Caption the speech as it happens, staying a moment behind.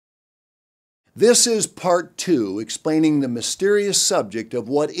This is part 2, explaining the mysterious subject of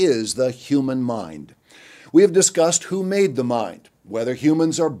what is the human mind. We have discussed who made the mind, whether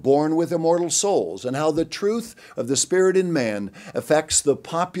humans are born with immortal souls, and how the truth of the spirit in man affects the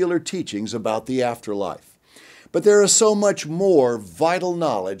popular teachings about the afterlife. But there is so much more vital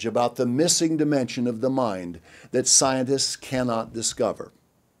knowledge about the missing dimension of the mind that scientists cannot discover.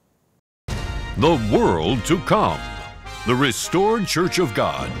 The world to come. The Restored Church of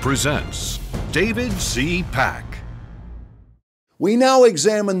God presents David C. Pack. We now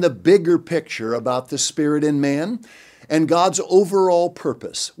examine the bigger picture about the spirit in man and God's overall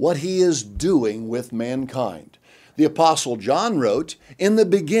purpose, what He is doing with mankind. The Apostle John wrote, "In the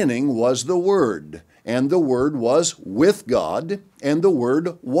beginning was the Word, and the Word was with God, and the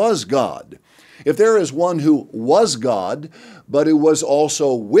Word was God." If there is one who was God, but who was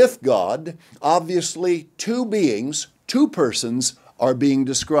also with God, obviously two beings, two persons, are being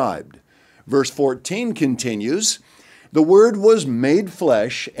described. Verse 14 continues, "The Word was made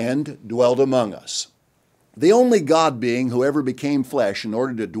flesh and dwelt among us." The only God being who ever became flesh in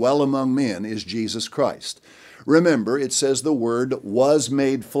order to dwell among men is Jesus Christ. Remember, it says the Word was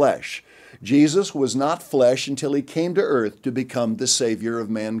made flesh. Jesus was not flesh until He came to earth to become the Savior of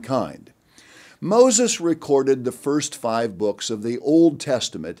mankind. Moses recorded the first 5 books of the Old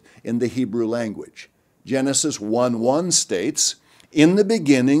Testament in the Hebrew language. Genesis 1:1 states, "In the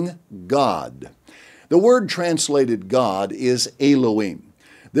beginning, God." The word translated God is Elohim.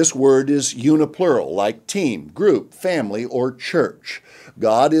 This word is uniplural, like team, group, family, or church.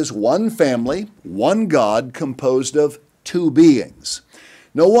 God is one family, one God composed of two beings.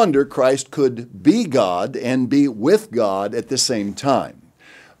 No wonder Christ could be God and be with God at the same time.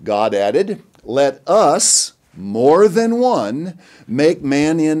 God added, "Let us, more than one, make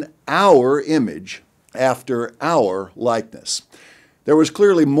man in our image, after our likeness." There was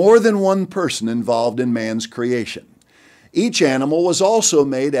clearly more than one person involved in man's creation. Each animal was also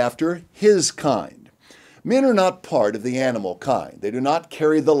made after his kind. Men are not part of the animal kind. They do not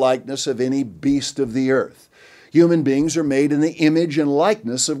carry the likeness of any beast of the earth. Human beings are made in the image and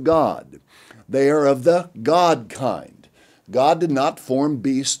likeness of God. They are of the God kind. God did not form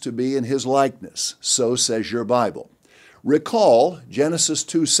beasts to be in His likeness, so says your Bible. Recall, Genesis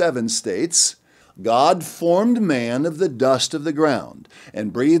 2:7 states, "God formed man of the dust of the ground,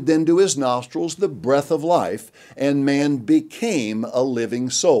 and breathed into his nostrils the breath of life, and man became a living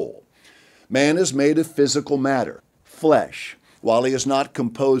soul." Man is made of physical matter, flesh. While he is not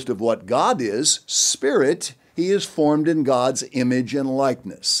composed of what God is, spirit, he is formed in God's image and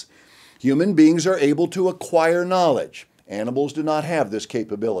likeness. Human beings are able to acquire knowledge. Animals do not have this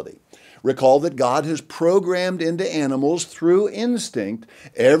capability. Recall that God has programmed into animals through instinct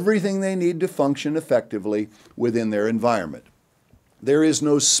everything they need to function effectively within their environment. There is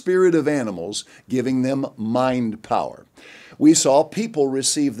no spirit of animals giving them mind power. We saw people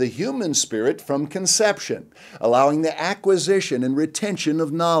receive the human spirit from conception, allowing the acquisition and retention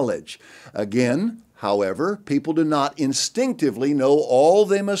of knowledge. Again, however, people do not instinctively know all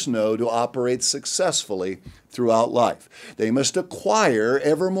they must know to operate successfully throughout life. They must acquire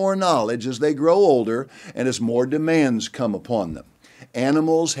ever more knowledge as they grow older and as more demands come upon them.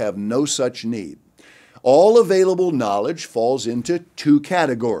 Animals have no such need. All available knowledge falls into 2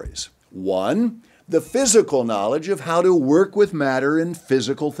 categories. 1, the physical knowledge of how to work with matter in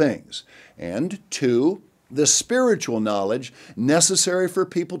physical things. And 2, the spiritual knowledge necessary for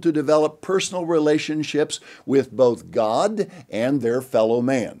people to develop personal relationships with both God and their fellow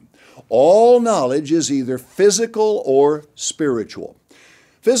man. All knowledge is either physical or spiritual.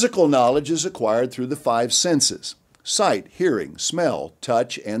 Physical knowledge is acquired through the 5 senses: sight, hearing, smell,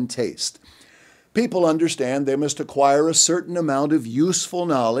 touch, and taste. People understand they must acquire a certain amount of useful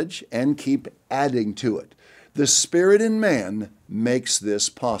knowledge and keep adding to it. The Spirit in man makes this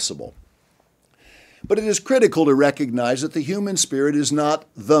possible. But it is critical to recognize that the human spirit is not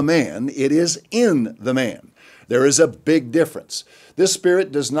the man, it is in the man. There is a big difference. This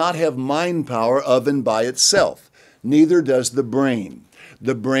spirit does not have mind power of and by itself. Neither does the brain.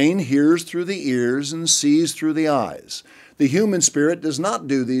 The brain hears through the ears and sees through the eyes. The human spirit does not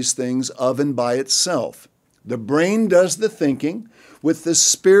do these things of and by itself. The brain does the thinking, with the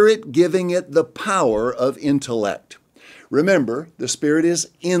spirit giving it the power of intellect. Remember, the spirit is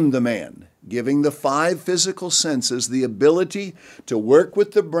in the man, giving the 5 physical senses the ability to work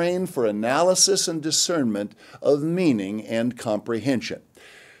with the brain for analysis and discernment of meaning and comprehension.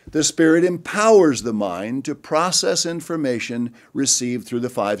 The Spirit empowers the mind to process information received through the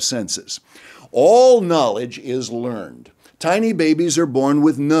 5 senses. All knowledge is learned. Tiny babies are born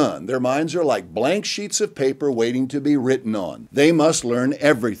with none. Their minds are like blank sheets of paper waiting to be written on. They must learn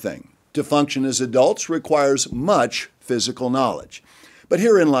everything. To function as adults requires much physical knowledge. But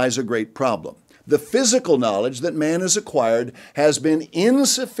herein lies a great problem. The physical knowledge that man has acquired has been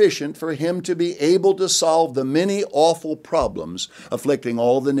insufficient for him to be able to solve the many awful problems afflicting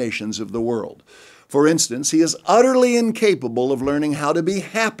all the nations of the world. For instance, he is utterly incapable of learning how to be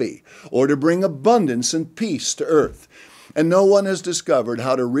happy or to bring abundance and peace to earth. And no one has discovered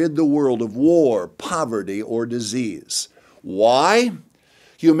how to rid the world of war, poverty, or disease. Why?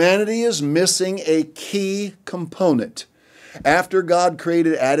 Humanity is missing a key component. After God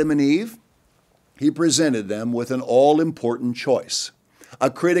created Adam and Eve, He presented them with an all-important choice, a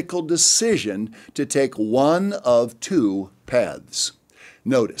critical decision to take one of two paths.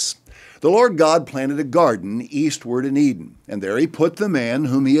 Notice, the Lord God planted a garden eastward in Eden, and there He put the man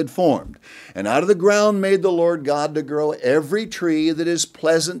whom He had formed. And out of the ground made the Lord God to grow every tree that is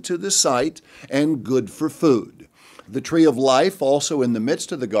pleasant to the sight and good for food. The tree of life also in the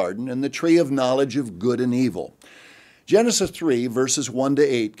midst of the garden, and the tree of knowledge of good and evil. Genesis 3, verses 1 to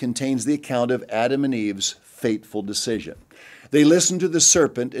 8, contains the account of Adam and Eve's fateful decision. They listened to the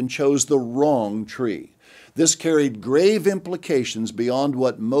serpent and chose the wrong tree. This carried grave implications beyond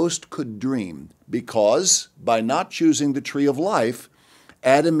what most could dream, because by not choosing the tree of life,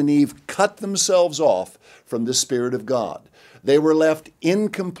 Adam and Eve cut themselves off from the Spirit of God. They were left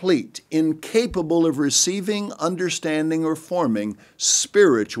incomplete, incapable of receiving, understanding, or forming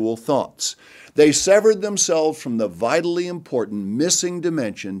spiritual thoughts. They severed themselves from the vitally important missing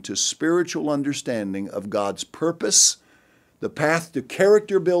dimension to spiritual understanding of God's purpose, the path to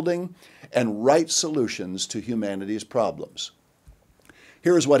character building, and right solutions to humanity's problems.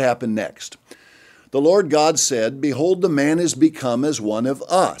 Here is what happened next. The Lord God said, "Behold, the man is become as one of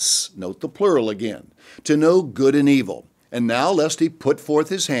us," note the plural again, "to know good and evil. And now lest he put forth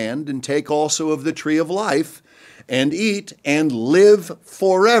his hand and take also of the tree of life, and eat and live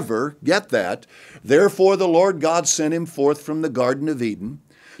forever," get that, "therefore the Lord God sent him forth from the Garden of Eden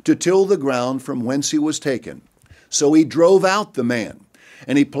to till the ground from whence he was taken. So He drove out the man,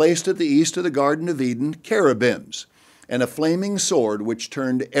 and He placed at the east of the Garden of Eden cherubims, and a flaming sword which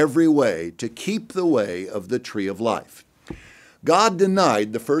turned every way to keep the way of the tree of life." God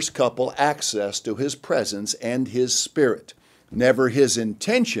denied the first couple access to His presence and His Spirit. Never His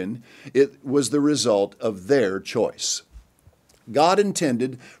intention, it was the result of their choice. God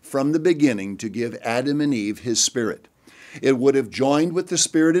intended from the beginning to give Adam and Eve His Spirit. It would have joined with the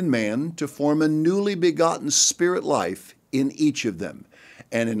Spirit in man to form a newly begotten spirit life in each of them,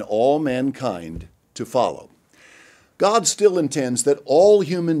 and in all mankind to follow. God still intends that all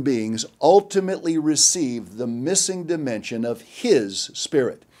human beings ultimately receive the missing dimension of His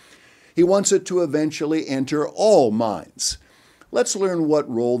Spirit. He wants it to eventually enter all minds. Let's learn what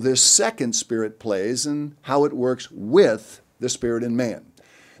role this second Spirit plays and how it works with the Spirit in man.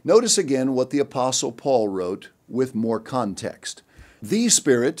 Notice again what the Apostle Paul wrote with more context. "The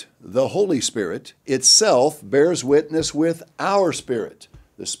Spirit, the Holy Spirit, itself bears witness with our spirit,"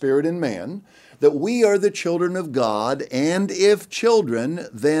 the Spirit in man, "that we are the children of God, and if children,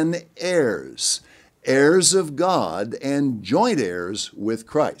 then heirs, heirs of God, and joint heirs with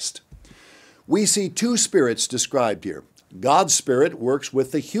Christ." We see two spirits described here. God's Spirit works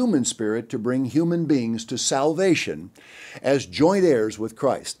with the human spirit to bring human beings to salvation as joint heirs with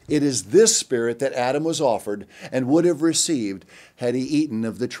Christ. It is this Spirit that Adam was offered and would have received had he eaten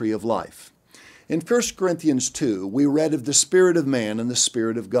of the tree of life. In 1 Corinthians 2, we read of the Spirit of man and the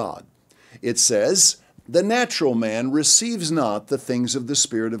Spirit of God. It says, "The natural man receives not the things of the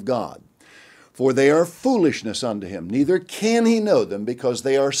Spirit of God, for they are foolishness unto him, neither can he know them, because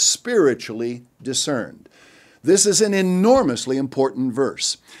they are spiritually discerned." This is an enormously important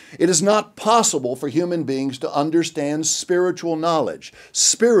verse. It is not possible for human beings to understand spiritual knowledge,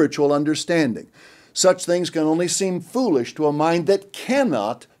 spiritual understanding. Such things can only seem foolish to a mind that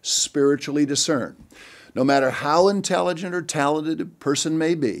cannot spiritually discern. No matter how intelligent or talented a person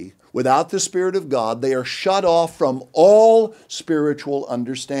may be, without the Spirit of God, they are shut off from all spiritual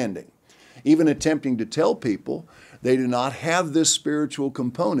understanding. Even attempting to tell people they do not have this spiritual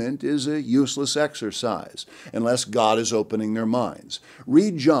component is a useless exercise unless God is opening their minds.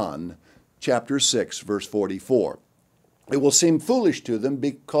 Read John chapter 6, verse 44. It will seem foolish to them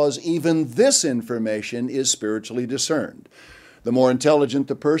because even this information is spiritually discerned. The more intelligent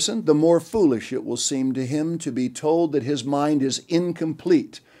the person, the more foolish it will seem to him to be told that his mind is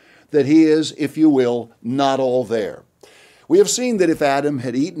incomplete, that he is, if you will, not all there. We have seen that if Adam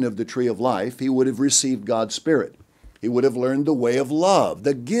had eaten of the tree of life, he would have received God's Spirit. He would have learned the way of love,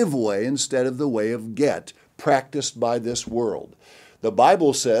 the give way instead of the way of get, practiced by this world. The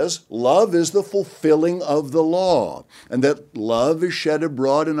Bible says love is the fulfilling of the law, and that love is shed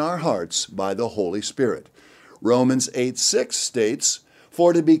abroad in our hearts by the Holy Spirit. Romans 8:6 states,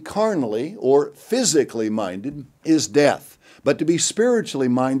 "For to be carnally or physically minded is death, but to be spiritually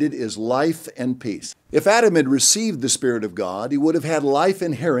minded is life and peace." If Adam had received the Spirit of God, he would have had life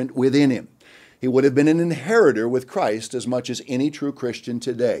inherent within him. He would have been an inheritor with Christ as much as any true Christian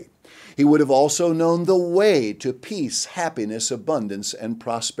today. He would have also known the way to peace, happiness, abundance, and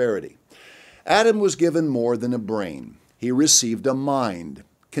prosperity. Adam was given more than a brain. He received a mind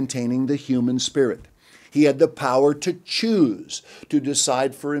containing the human spirit. He had the power to choose, to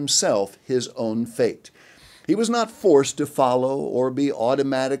decide for himself his own fate. He was not forced to follow or be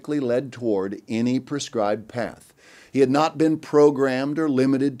automatically led toward any prescribed path. He had not been programmed or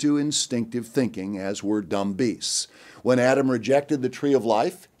limited to instinctive thinking, as were dumb beasts. When Adam rejected the tree of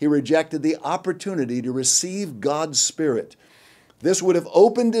life, he rejected the opportunity to receive God's Spirit. This would have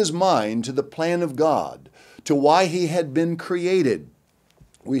opened his mind to the plan of God, to why he had been created.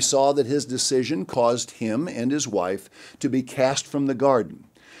 We saw that his decision caused him and his wife to be cast from the garden.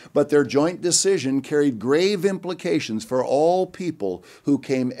 But their joint decision carried grave implications for all people who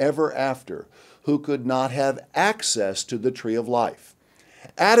came ever after, who could not have access to the tree of life.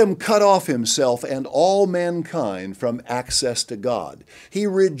 Adam cut off himself and all mankind from access to God. He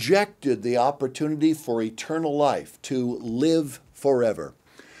rejected the opportunity for eternal life, to live forever.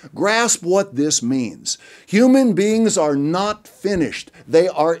 Grasp what this means. Human beings are not finished. They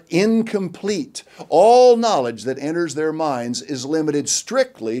are incomplete. All knowledge that enters their minds is limited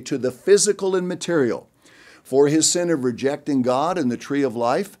strictly to the physical and material. For his sin of rejecting God and the tree of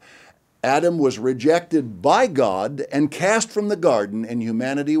life, Adam was rejected by God and cast from the garden, and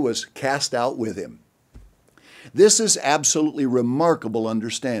humanity was cast out with him. This is absolutely remarkable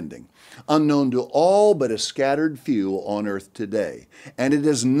understanding, unknown to all but a scattered few on earth today, and it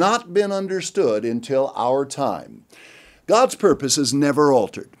has not been understood until our time. God's purpose is never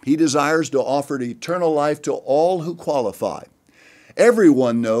altered. He desires to offer eternal life to all who qualify.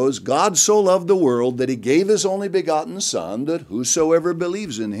 Everyone knows God so loved the world that he gave his only begotten Son, that whosoever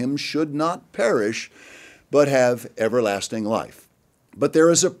believes in him should not perish, but have everlasting life. But there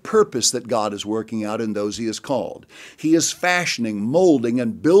is a purpose that God is working out in those he has called. He is fashioning, molding,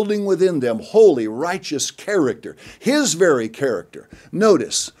 and building within them holy, righteous character, his very character.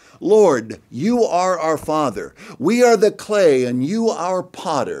 Notice, Lord, you are our Father. We are the clay, and you our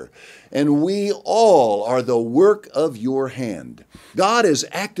potter, and we all are the work of your hand. God is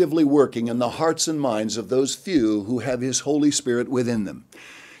actively working in the hearts and minds of those few who have his Holy Spirit within them.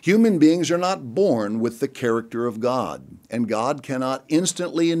 Human beings are not born with the character of God, and God cannot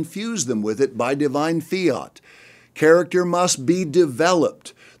instantly infuse them with it by divine fiat. Character must be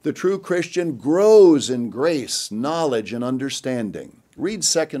developed. The true Christian grows in grace, knowledge, and understanding. Read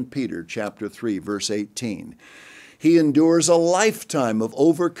 2 Peter chapter 3, verse 18. He endures a lifetime of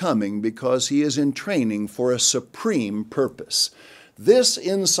overcoming because he is in training for a supreme purpose. This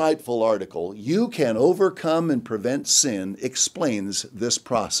insightful article, "You Can Overcome and Prevent Sin," explains this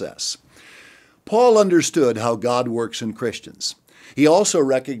process. Paul understood how God works in Christians. He also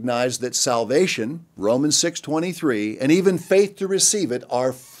recognized that salvation, Romans 6:23, and even faith to receive it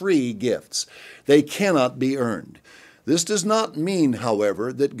are free gifts. They cannot be earned. This does not mean,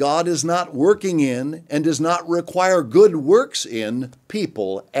 however, that God is not working in and does not require good works in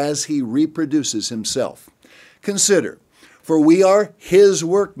people as he reproduces himself. Consider, for we are his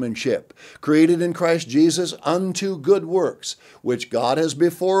workmanship, created in Christ Jesus unto good works, which God has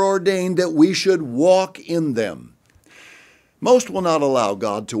before ordained that we should walk in them. Most will not allow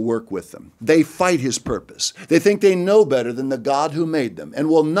God to work with them. They fight his purpose. They think they know better than the God who made them, and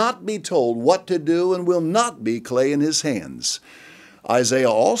will not be told what to do and will not be clay in his hands.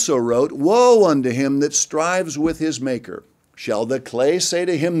 Isaiah also wrote, "Woe unto him that strives with his maker. Shall the clay say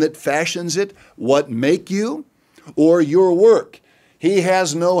to him that fashions it, What make you? Or your work, he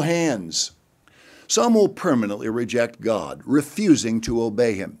has no hands." Some will permanently reject God, refusing to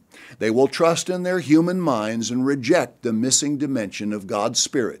obey him. They will trust in their human minds and reject the missing dimension of God's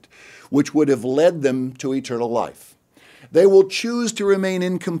Spirit, which would have led them to eternal life. They will choose to remain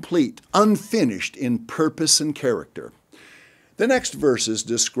incomplete, unfinished in purpose and character. The next verses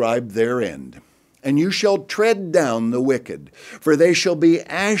describe their end. "And you shall tread down the wicked, for they shall be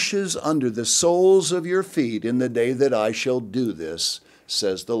ashes under the soles of your feet in the day that I shall do this,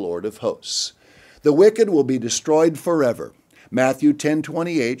 says the Lord of hosts." The wicked will be destroyed forever. Matthew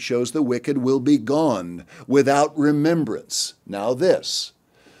 10:28 shows the wicked will be gone without remembrance. Now this,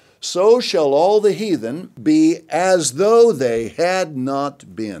 "So shall all the heathen be as though they had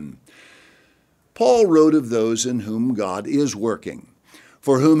not been." Paul wrote of those in whom God is working.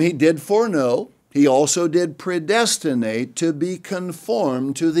 For whom he did foreknow, he also did predestinate to be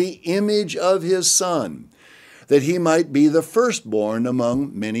conformed to the image of his Son, that he might be the firstborn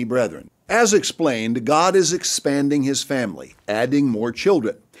among many brethren. As explained, God is expanding his family, adding more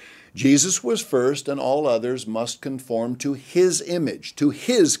children. Jesus was first, and all others must conform to his image, to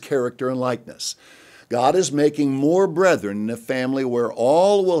his character and likeness. God is making more brethren in a family where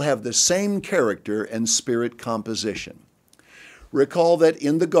all will have the same character and spirit composition. Recall that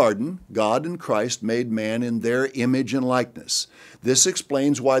in the garden, God and Christ made man in their image and likeness. This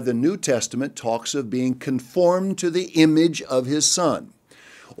explains why the New Testament talks of being conformed to the image of his Son.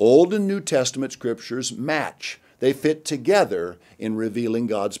 Old and New Testament scriptures match. They fit together in revealing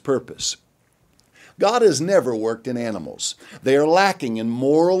God's purpose. God has never worked in animals. They are lacking in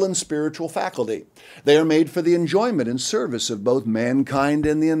moral and spiritual faculty. They are made for the enjoyment and service of both mankind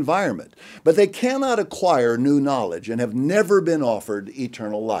and the environment, but they cannot acquire new knowledge and have never been offered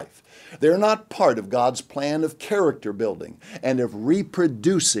eternal life. They are not part of God's plan of character building and of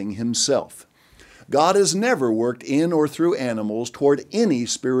reproducing himself. God has never worked in or through animals toward any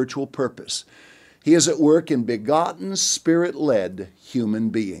spiritual purpose. He is at work in begotten, spirit-led human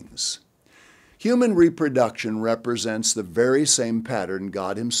beings. Human reproduction represents the very same pattern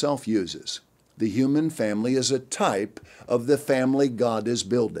God himself uses. The human family is a type of the family God is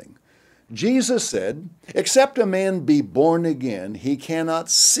building. Jesus said, "Except a man be born again, he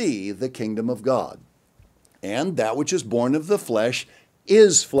cannot see the kingdom of God. And that which is born of the flesh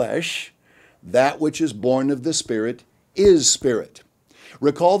is flesh. That which is born of the Spirit is spirit."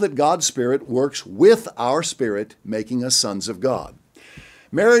 Recall that God's Spirit works with our spirit, making us sons of God.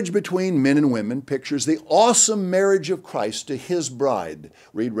 Marriage between men and women pictures the awesome marriage of Christ to his bride.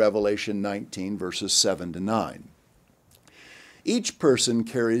 Read Revelation 19, verses 7 to 9. Each person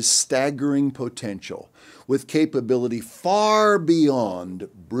carries staggering potential, with capability far beyond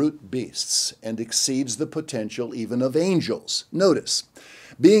brute beasts, and exceeds the potential even of angels. Notice,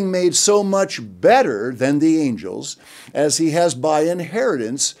 being made so much better than the angels, as he has by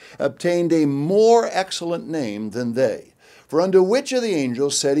inheritance obtained a more excellent name than they. For unto which of the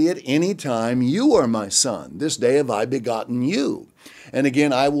angels said he at any time, "You are my son, this day have I begotten you"? And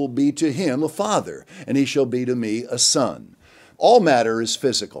again, "I will be to him a father, and he shall be to me a son." All matter is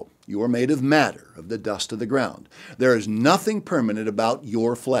physical. You are made of matter, of the dust of the ground. There is nothing permanent about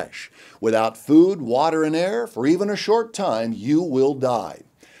your flesh. Without food, water, and air, for even a short time, you will die.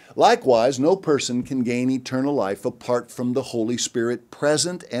 Likewise, no person can gain eternal life apart from the Holy Spirit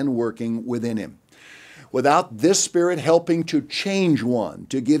present and working within him. Without this Spirit helping to change one,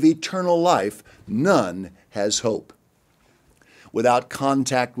 to give eternal life, none has hope. Without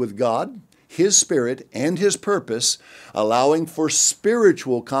contact with God, his Spirit, and his purpose, allowing for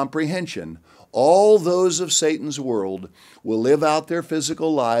spiritual comprehension, all those of Satan's world will live out their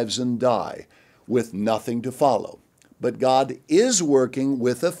physical lives and die with nothing to follow. But God is working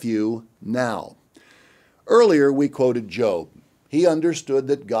with a few now. Earlier we quoted Job. He understood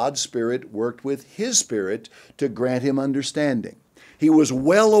that God's Spirit worked with his spirit to grant him understanding. He was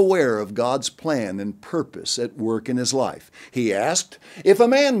well aware of God's plan and purpose at work in his life. He asked, "If a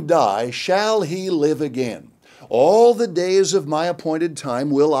man die, shall he live again? All the days of my appointed time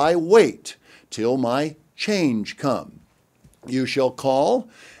will I wait till my change come. You shall call,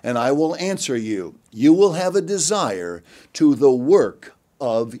 and I will answer you. You will have a desire to the work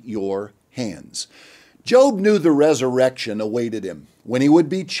of your hands." Job knew the resurrection awaited him, when he would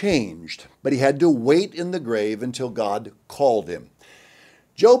be changed, but he had to wait in the grave until God called him.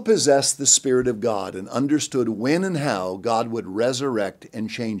 Job possessed the Spirit of God and understood when and how God would resurrect and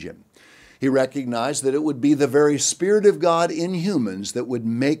change him. He recognized that it would be the very Spirit of God in humans that would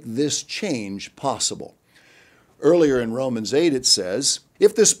make this change possible. Earlier in Romans 8 it says,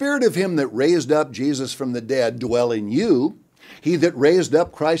 "If the Spirit of him that raised up Jesus from the dead dwell in you, he that raised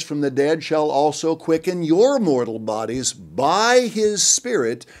up Christ from the dead shall also quicken your mortal bodies by his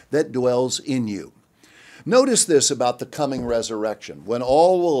Spirit that dwells in you." Notice this about the coming resurrection, when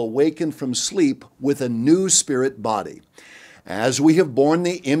all will awaken from sleep with a new spirit body. As we have borne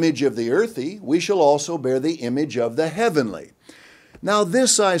the image of the earthy, we shall also bear the image of the heavenly. Now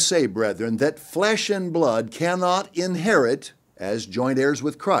this I say, brethren, that flesh and blood cannot inherit, as joint heirs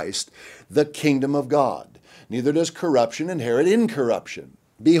with Christ, the kingdom of God. Neither does corruption inherit incorruption.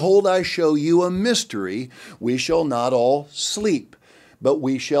 Behold, I show you a mystery. We shall not all sleep, but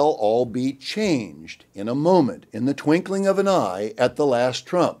we shall all be changed in a moment, in the twinkling of an eye, at the last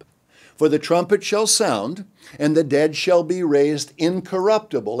trump. For the trumpet shall sound, and the dead shall be raised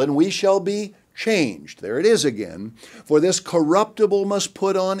incorruptible, and we shall be changed. There it is again. For this corruptible must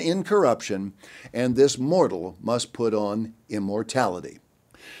put on incorruption, and this mortal must put on immortality.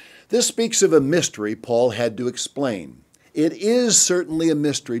 This speaks of a mystery Paul had to explain. It is certainly a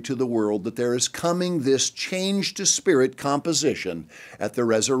mystery to the world that there is coming this change to spirit composition at the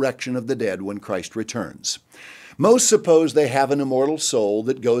resurrection of the dead when Christ returns. Most suppose they have an immortal soul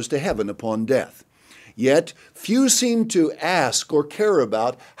that goes to heaven upon death. Yet few seem to ask or care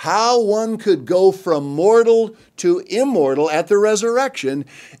about how one could go from mortal to immortal at the resurrection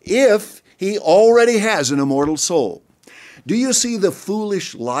if he already has an immortal soul. Do you see the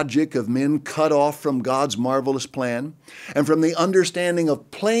foolish logic of men cut off from God's marvelous plan and from the understanding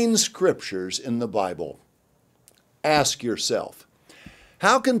of plain scriptures in the Bible? Ask yourself,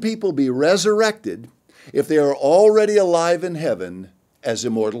 how can people be resurrected if they are already alive in heaven as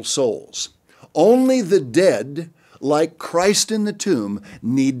immortal souls? Only the dead, like Christ in the tomb,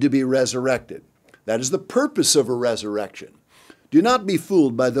 need to be resurrected. That is the purpose of a resurrection. Do not be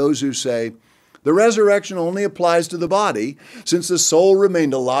fooled by those who say, the resurrection only applies to the body, since the soul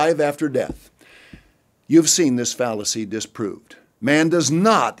remained alive after death. You've seen this fallacy disproved. Man does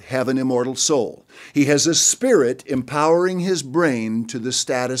not have an immortal soul. He has a spirit empowering his brain to the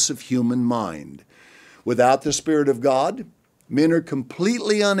status of human mind. Without the Spirit of God, men are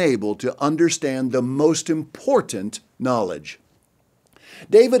completely unable to understand the most important knowledge.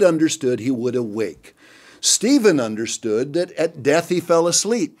 David understood he would awake. Stephen understood that at death he fell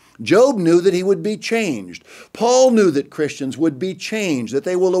asleep. Job knew that he would be changed. Paul knew that Christians would be changed, that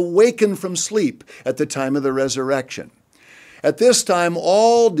they will awaken from sleep at the time of the resurrection. At this time,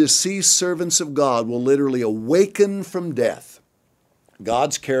 all deceased servants of God will literally awaken from death.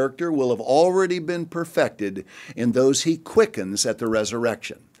 God's character will have already been perfected in those he quickens at the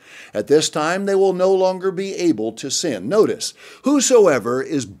resurrection. At this time, they will no longer be able to sin. Notice, whosoever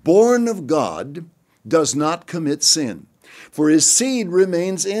is born of God does not commit sin, for his seed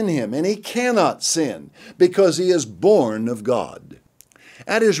remains in him, and he cannot sin because he is born of God.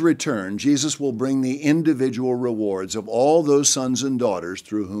 At his return, Jesus will bring the individual rewards of all those sons and daughters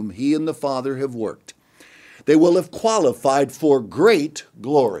through whom he and the Father have worked. They will have qualified for great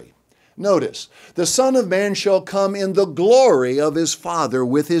glory. Notice, the Son of Man shall come in the glory of his Father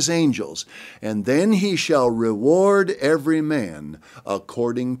with his angels, and then he shall reward every man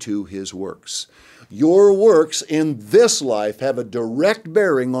according to his works. Your works in this life have a direct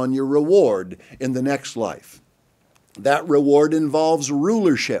bearing on your reward in the next life. That reward involves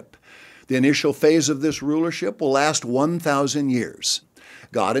rulership. The initial phase of this rulership will last 1,000 years.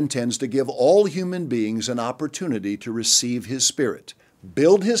 God intends to give all human beings an opportunity to receive His Spirit,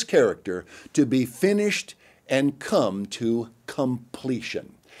 build His character to be finished and come to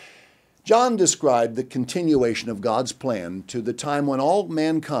completion. John described the continuation of God's plan to the time when all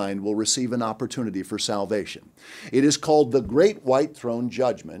mankind will receive an opportunity for salvation. It is called the Great White Throne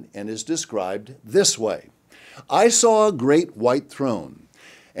Judgment and is described this way. I saw a great white throne,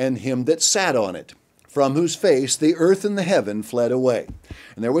 and him that sat on it, from whose face the earth and the heaven fled away,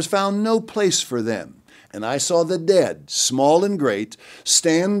 and there was found no place for them. And I saw the dead, small and great,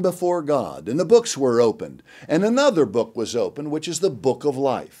 stand before God, and the books were opened. And another book was opened, which is the book of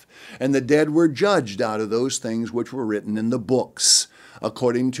life. And the dead were judged out of those things which were written in the books,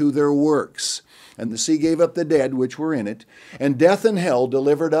 according to their works. And the sea gave up the dead which were in it, and death and hell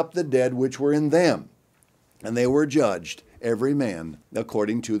delivered up the dead which were in them. And they were judged, every man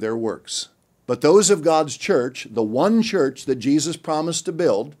according to their works. But those of God's church, the one church that Jesus promised to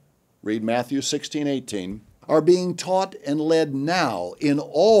build, read Matthew 16:18, are being taught and led now in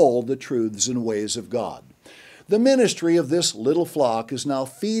all the truths and ways of God. The ministry of this little flock is now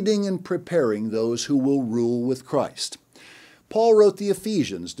feeding and preparing those who will rule with Christ. Paul wrote the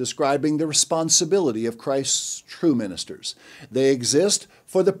Ephesians describing the responsibility of Christ's true ministers. They exist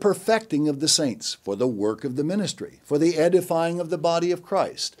for the perfecting of the saints, for the work of the ministry, for the edifying of the body of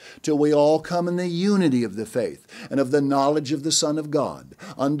Christ, till we all come in the unity of the faith and of the knowledge of the Son of God,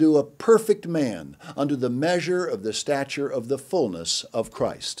 unto a perfect man, unto the measure of the stature of the fullness of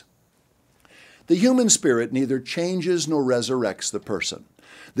Christ. The human spirit neither changes nor resurrects the person.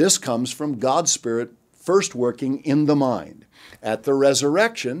 This comes from God's Spirit first working in the mind. At the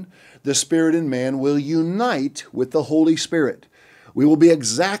resurrection, the Spirit in man will unite with the Holy Spirit. We will be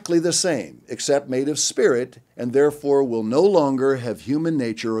exactly the same, except made of spirit, and therefore will no longer have human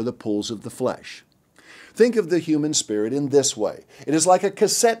nature or the pulls of the flesh. Think of the human spirit in this way. It is like a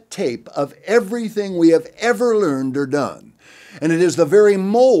cassette tape of everything we have ever learned or done. And it is the very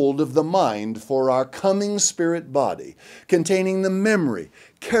mold of the mind for our coming spirit body, containing the memory,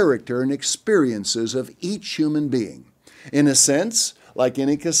 character, and experiences of each human being. In a sense, like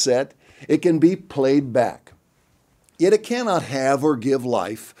any cassette, it can be played back. Yet it cannot have or give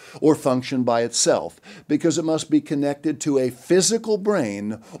life or function by itself, because it must be connected to a physical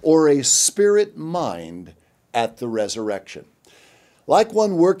brain or a spirit mind at the resurrection. Like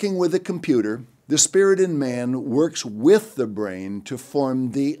one working with a computer, the spirit in man works with the brain to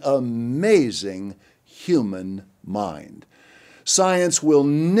form the amazing human mind. Science will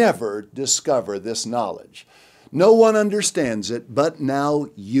never discover this knowledge. No one understands it, but now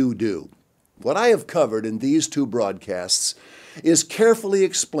you do. What I have covered in these two broadcasts is carefully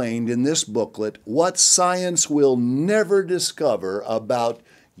explained in this booklet, What Science Will Never Discover About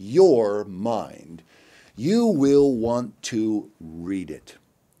Your Mind. You will want to read it.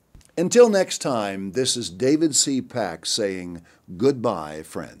 Until next time, this is David C. Pack saying goodbye,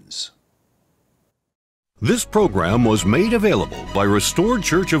 friends. This program was made available by Restored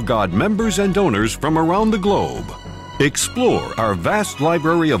Church of God members and donors from around the globe. Explore our vast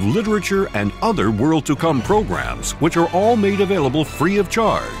library of literature and other World to Come programs, which are all made available free of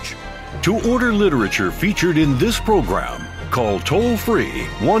charge. To order literature featured in this program, call toll-free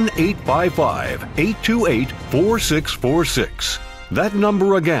 1-855-828-4646. That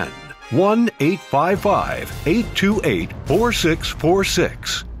number again,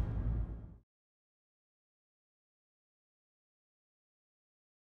 1-855-828-4646.